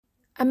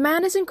A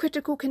man is in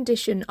critical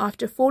condition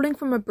after falling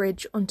from a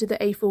bridge onto the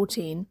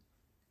A14.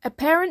 A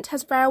parent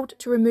has vowed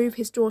to remove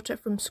his daughter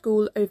from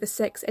school over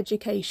sex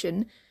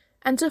education,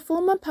 and a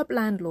former pub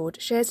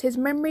landlord shares his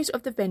memories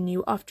of the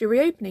venue after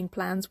reopening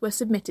plans were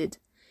submitted.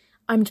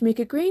 I'm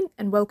Tamika Green,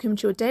 and welcome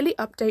to your daily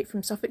update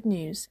from Suffolk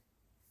News.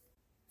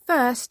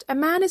 First, a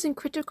man is in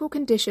critical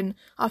condition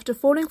after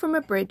falling from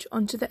a bridge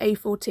onto the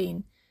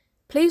A14.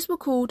 Police were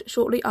called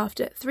shortly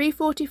after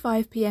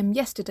 3:45 p.m.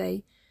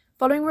 yesterday,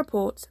 following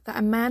reports that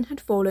a man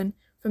had fallen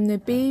from the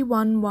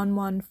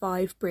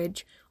B1115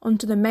 bridge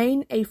onto the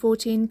main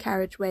A14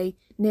 carriageway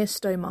near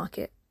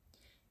Stowmarket.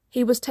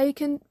 He was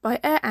taken by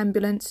air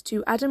ambulance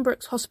to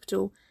Addenbrooke's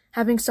Hospital,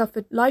 having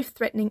suffered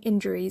life-threatening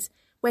injuries,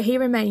 where he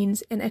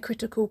remains in a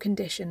critical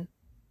condition.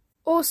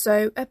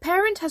 Also, a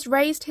parent has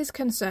raised his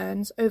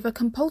concerns over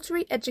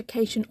compulsory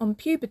education on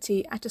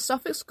puberty at a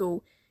Suffolk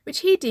school, which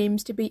he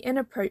deems to be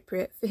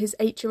inappropriate for his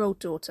 8-year-old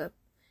daughter.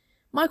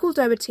 Michael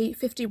Doherty,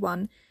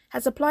 51,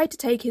 has applied to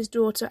take his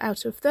daughter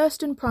out of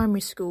Thurston Primary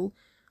School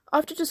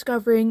after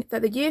discovering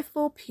that the Year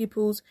 4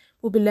 pupils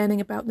will be learning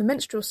about the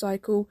menstrual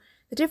cycle,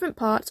 the different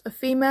parts of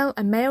female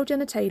and male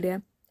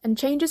genitalia, and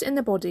changes in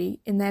the body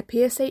in their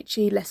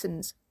PSHE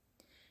lessons.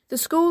 The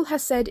school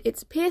has said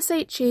its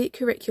PSHE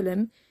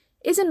curriculum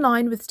is in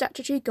line with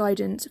statutory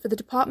guidance for the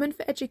Department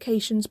for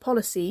Education's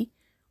policy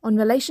on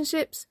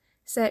relationships,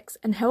 sex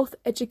and health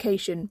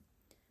education,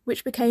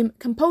 which became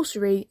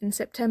compulsory in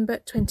September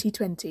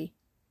 2020.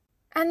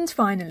 And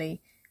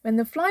finally, when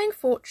the Flying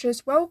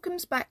Fortress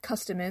welcomes back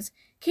customers,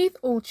 Keith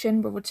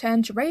Alchin will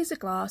return to raise a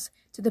glass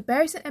to the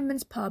Bury St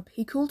Edmunds pub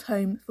he called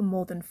home for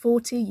more than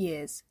 40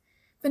 years.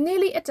 For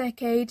nearly a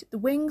decade, the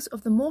wings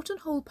of the Morton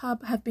Hall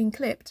pub have been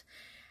clipped,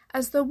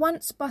 as the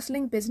once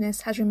bustling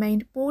business has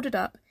remained boarded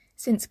up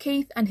since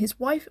Keith and his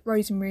wife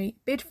Rosemary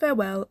bid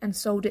farewell and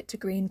sold it to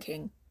Greene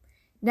King.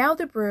 Now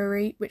the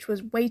brewery, which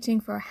was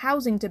waiting for a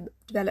housing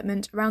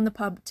development around the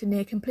pub to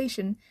near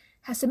completion,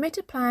 has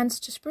submitted plans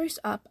to spruce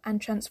up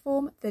and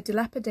transform the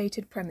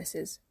dilapidated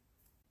premises.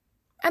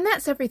 And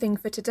that's everything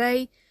for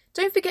today.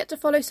 Don't forget to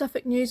follow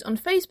Suffolk News on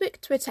Facebook,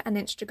 Twitter and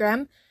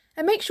Instagram,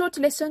 and make sure to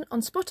listen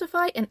on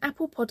Spotify and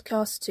Apple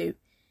Podcasts too.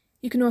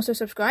 You can also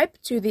subscribe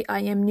to the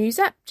IM News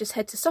app. Just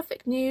head to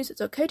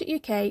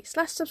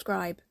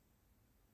suffolknews.co.uk/subscribe.